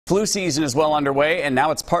Flu season is well underway, and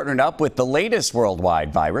now it's partnered up with the latest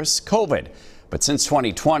worldwide virus, COVID. But since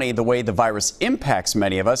 2020, the way the virus impacts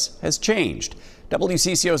many of us has changed.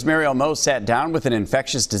 WCCO's Marielle Mohs sat down with an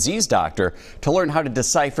infectious disease doctor to learn how to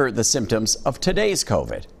decipher the symptoms of today's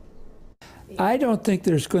COVID. I don't think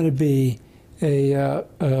there's going to be a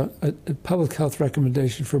public health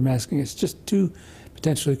recommendation for masking. It's just too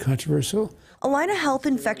potentially controversial. Allina Health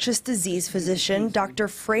infectious disease physician Dr.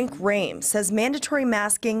 Frank Rame says mandatory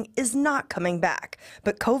masking is not coming back,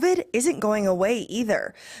 but COVID isn't going away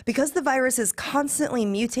either. Because the virus is constantly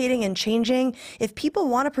mutating and changing, if people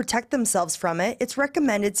want to protect themselves from it, it's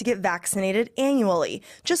recommended to get vaccinated annually,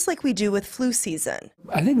 just like we do with flu season.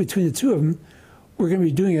 I think between the two of them, we're going to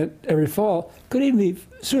be doing it every fall. Could even be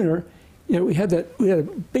sooner. You know, we had a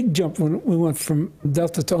big jump when we went from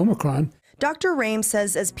Delta to Omicron. Dr. Rame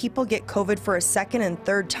says as people get COVID for a second and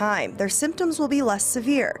third time, their symptoms will be less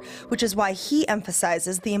severe, which is why he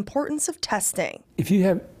emphasizes the importance of testing. If you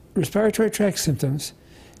have respiratory tract symptoms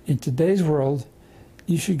in today's world,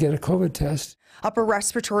 you should get a COVID test. Upper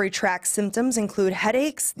respiratory tract symptoms include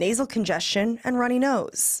headaches, nasal congestion, and runny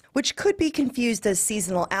nose, which could be confused as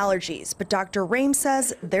seasonal allergies, but Dr. Rame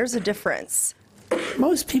says there's a difference.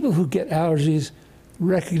 Most people who get allergies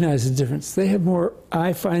recognize the difference. They have more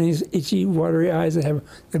eye findings, itchy, watery eyes. They have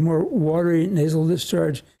more watery nasal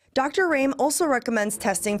discharge. Dr. Rame also recommends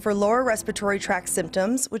testing for lower respiratory tract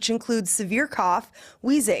symptoms, which include severe cough,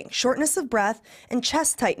 wheezing, shortness of breath, and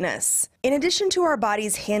chest tightness. In addition to our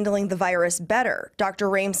bodies handling the virus better, Dr.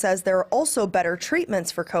 Rame says there are also better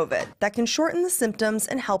treatments for COVID that can shorten the symptoms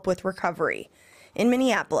and help with recovery. In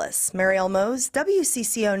Minneapolis, Marielle Mohs,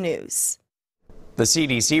 WCCO News. The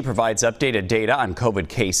CDC provides updated data on COVID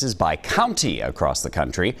cases by county across the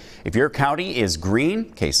country. If your county is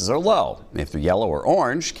green, cases are low. If they're yellow or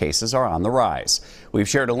orange, cases are on the rise. We've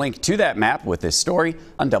shared a link to that map with this story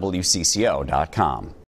on WCCO.com.